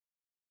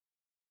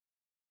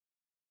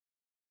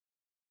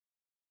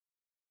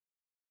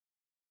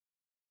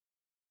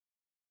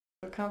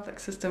of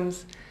complex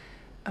systems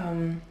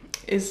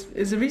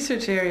is a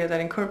research area that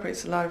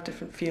incorporates a lot of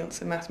different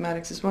fields, and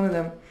mathematics is one of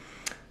them.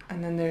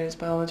 And then there is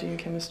biology and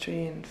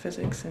chemistry and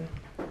physics and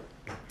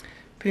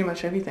pretty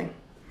much everything.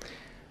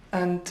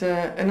 And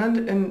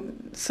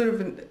sort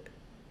of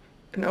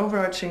an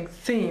overarching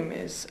theme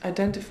is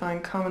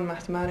identifying common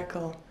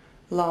mathematical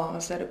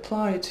laws that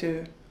apply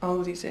to all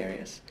of these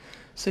areas.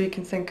 So you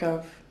can think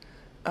of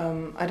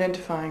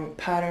identifying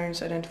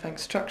patterns, identifying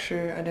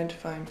structure,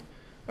 identifying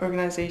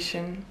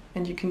organization,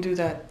 and you can do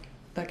that,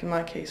 like in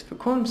my case, for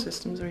quantum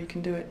systems, or you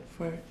can do it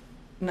for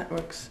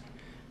networks,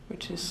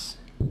 which is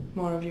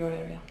more of your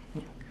area.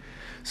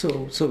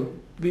 So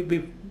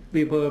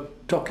we were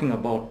talking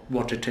about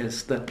what it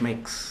is that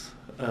makes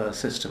a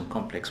system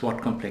complex,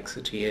 what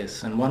complexity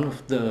is, and one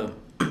of the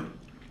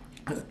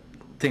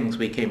things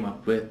we came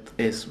up with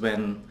is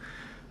when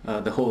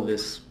the whole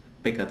is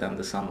bigger than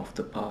the sum of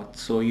the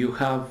parts. So you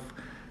have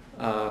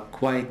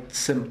quite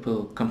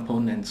simple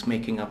components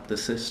making up the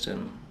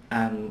system,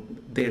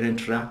 and their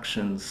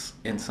interactions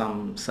in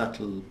some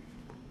subtle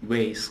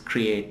ways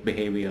create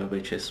behavior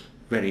which is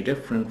very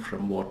different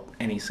from what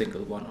any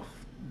single one of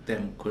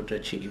them could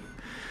achieve.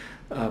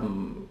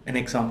 An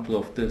example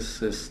of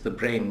this is the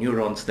brain.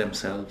 Neurons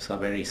themselves are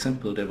very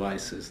simple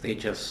devices. They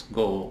just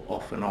go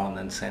off and on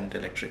and send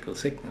electrical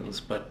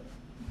signals, but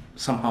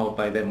somehow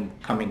by them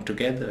coming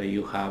together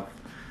you have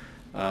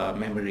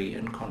memory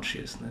and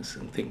consciousness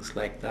and things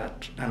like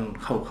that. And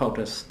how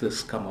does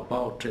this come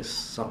about is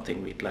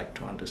something we'd like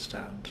to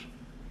understand.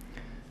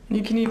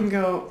 You can even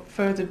go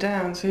further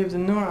down. So you have the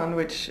neuron,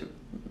 which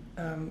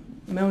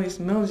millions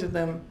and millions of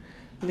them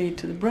lead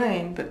to the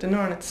brain, but the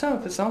neuron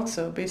itself is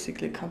also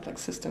basically a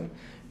complex system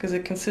because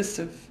it consists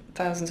of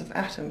thousands of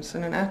atoms,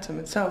 and an atom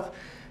itself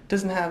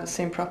doesn't have the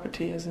same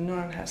property as a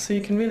neuron has. So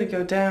you can really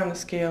go down the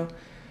scale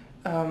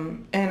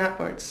and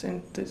upwards,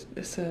 and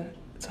it's a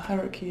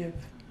hierarchy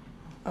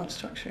of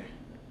structure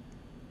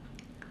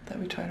that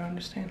we try to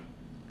understand.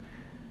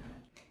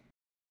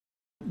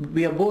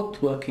 We are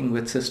both working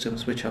with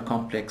systems which are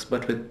complex,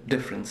 but with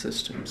different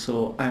systems.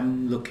 So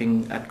I'm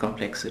looking at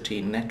complexity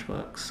in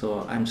networks.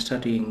 So I'm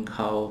studying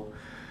how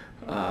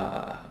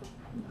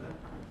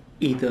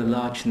either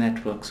large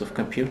networks of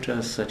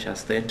computers, such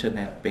as the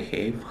internet,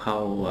 behave,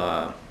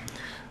 how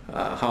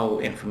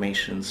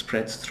information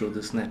spreads through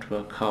this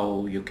network,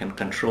 how you can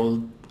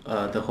control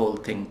the whole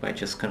thing by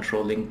just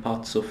controlling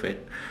parts of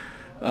it.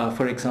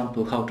 For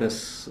example, how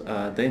does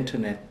the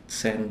internet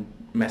send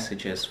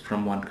messages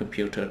from one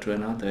computer to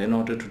another? In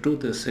order to do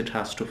this, it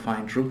has to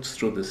find routes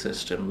through the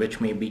system, which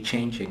may be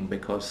changing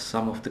because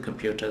some of the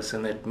computers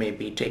in it may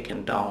be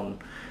taken down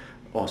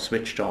or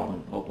switched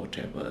on or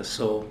whatever.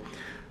 So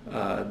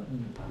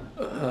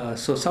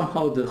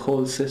somehow the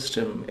whole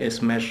system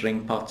is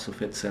measuring parts of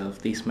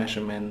itself. These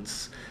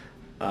measurements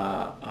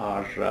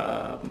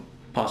are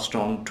passed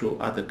on to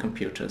other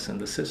computers in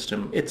the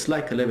system. It's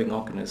like a living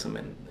organism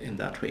in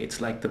that way.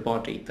 It's like the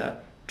body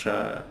that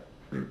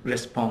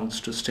responds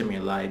to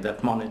stimuli,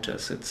 that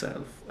monitors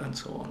itself, and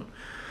so on.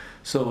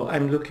 So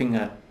I'm looking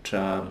at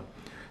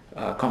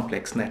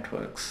complex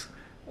networks,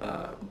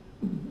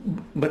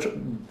 but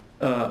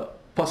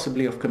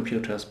possibly of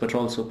computers, but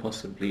also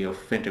possibly of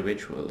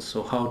individuals.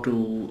 So how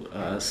do,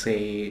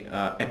 say,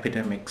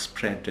 epidemics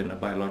spread in a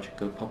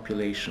biological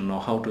population,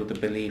 or how do the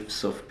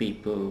beliefs of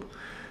people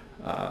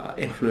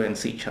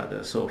influence each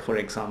other? So, for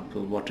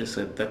example, what is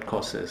it that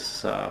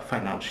causes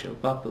financial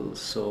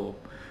bubbles? So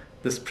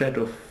the spread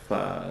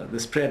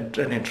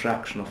and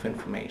interaction of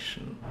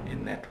information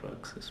in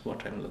networks is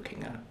what I'm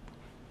looking at.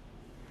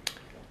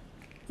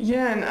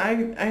 Yeah,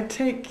 and I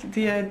take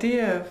the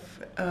idea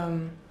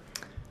of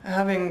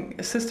having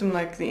a system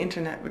like the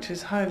internet, which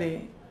is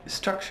highly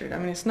structured. I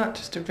mean, it's not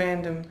just a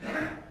random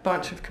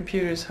bunch of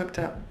computers hooked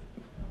up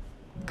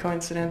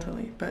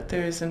coincidentally, but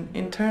there is an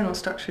internal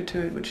structure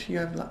to it, which you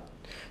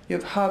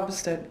have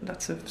hubs that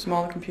lots of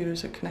smaller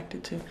computers are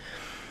connected to.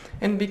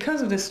 And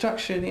because of this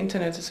structure, the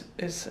internet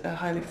is a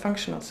highly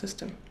functional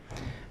system.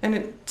 And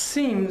it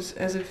seems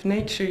as if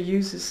nature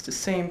uses the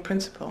same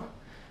principle.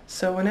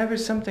 So whenever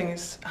something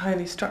is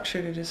highly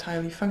structured, it is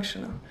highly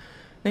functional.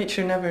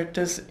 Nature never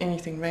does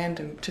anything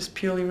random, just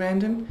purely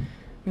random.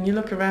 When you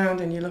look around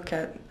and you look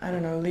at, I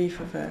don't know, a leaf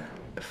of a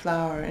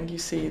flower, and you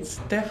see it's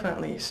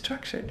definitely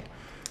structured.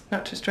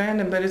 Not just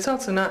random, but it's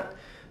also not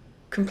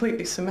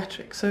completely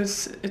symmetric. So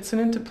it's an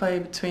interplay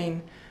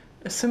between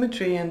a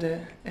symmetry and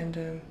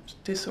a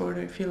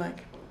disorder, if you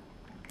like.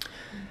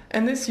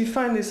 And this, you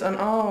find this on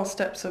all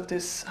steps of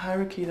this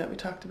hierarchy that we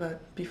talked about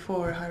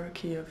before,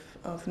 hierarchy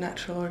of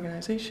natural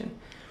organization.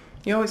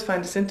 You always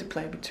find this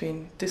interplay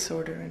between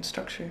disorder and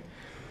structure.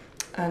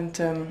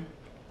 And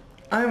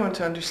I want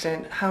to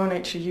understand how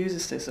nature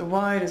uses this, or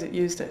why does it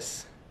use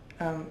this,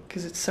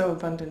 because it's so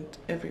abundant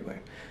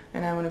everywhere.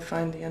 And I want to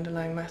find the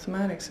underlying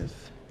mathematics of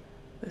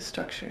this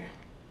structure,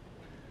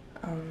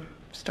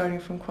 starting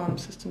from quantum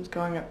systems,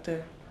 going up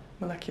the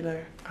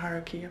molecular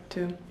hierarchy up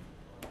to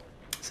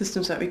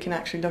systems that we can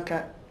actually look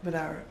at with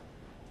our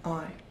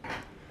eye.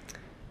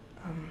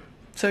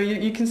 So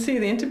you can see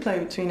the interplay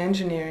between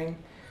engineering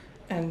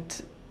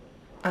and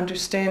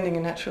understanding a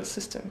natural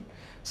system.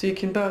 So you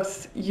can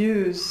both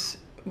use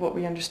what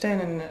we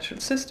understand in a natural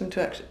system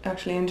to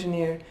actually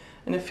engineer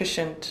an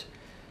efficient,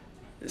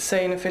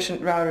 say an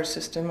efficient router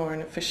system or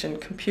an efficient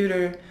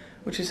computer,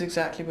 which is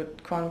exactly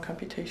what quantum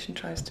computation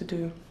tries to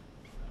do.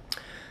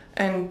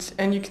 And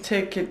you can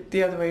take it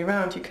the other way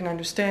around. You can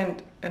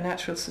understand a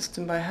natural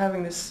system by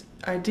having this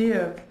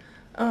idea of,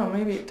 oh,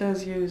 maybe it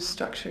does use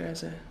structure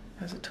as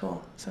a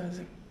tool, so as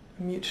a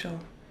mutual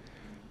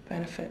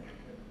benefit.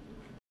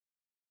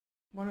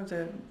 One of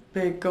the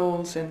big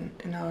goals in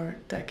our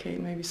decade,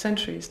 maybe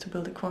century, is to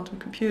build a quantum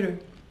computer.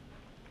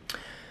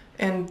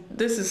 And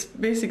this is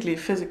basically a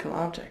physical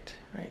object,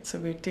 right? So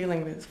we're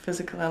dealing with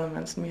physical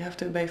elements and we have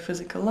to obey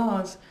physical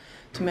laws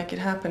to make it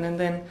happen. And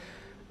then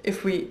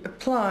if we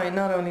apply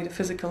not only the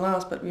physical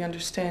laws, but we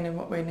understand in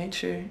what way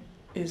nature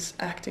is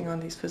acting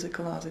on these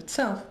physical laws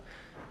itself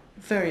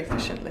very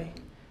efficiently,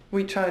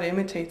 we try to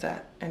imitate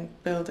that and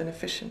build an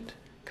efficient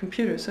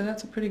computer. So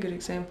that's a pretty good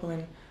example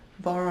in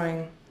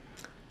borrowing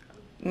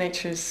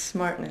nature's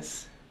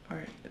smartness,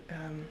 or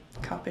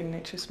copying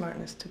nature's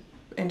smartness to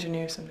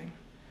engineer something.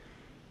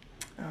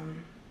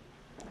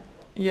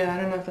 Yeah,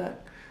 I don't know if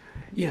that...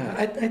 Yeah,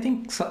 I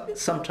think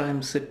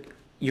sometimes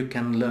you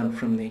can learn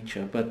from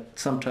nature, but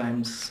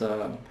sometimes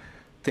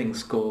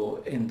things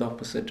go in the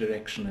opposite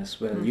direction as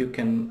well. You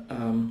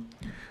can...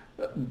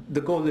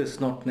 the goal is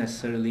not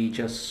necessarily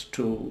just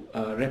to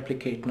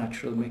replicate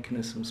natural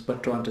mechanisms,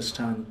 but to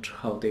understand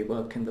how they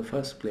work in the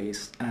first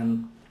place.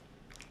 And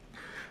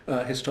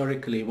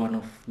historically, one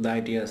of the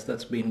ideas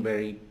that's been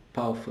very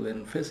powerful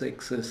in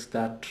physics is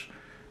that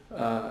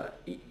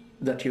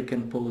that you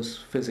can pose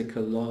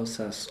physical laws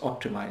as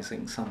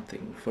optimizing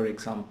something. For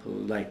example,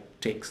 light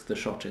takes the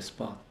shortest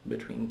path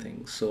between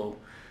things. So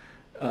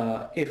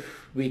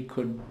if we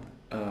could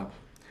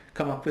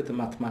come up with a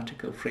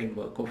mathematical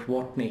framework of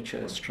what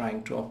nature is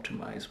trying to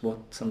optimize, what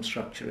some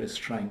structure is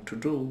trying to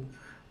do,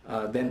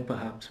 then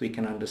perhaps we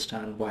can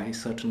understand why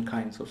certain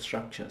kinds of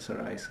structures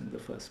arise in the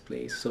first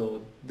place.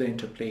 So the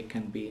interplay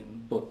can be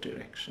in both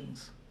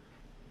directions.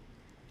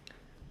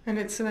 And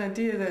it's an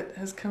idea that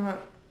has come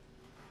up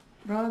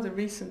rather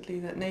recently,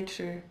 that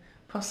nature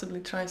possibly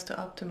tries to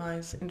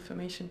optimize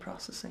information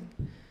processing.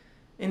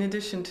 In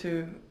addition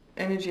to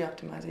energy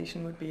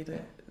optimization would be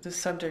the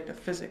subject of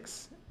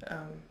physics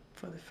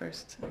for the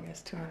first, I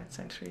guess, 200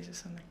 centuries or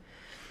something.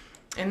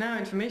 And now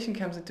information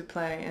comes into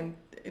play, and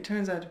it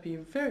turns out to be a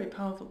very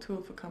powerful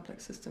tool for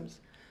complex systems,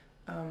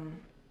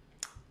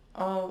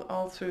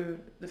 all through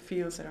the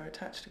fields that are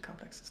attached to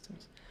complex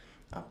systems.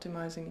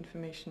 Optimizing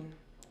information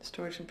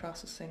storage and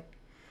processing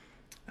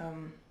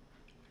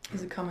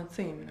is a common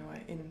theme in a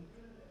way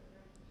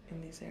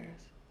in these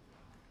areas.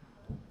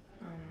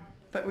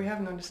 But we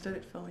haven't understood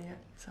it fully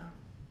yet, so...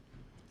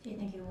 Do you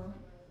think you will?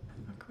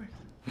 Of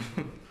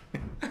course.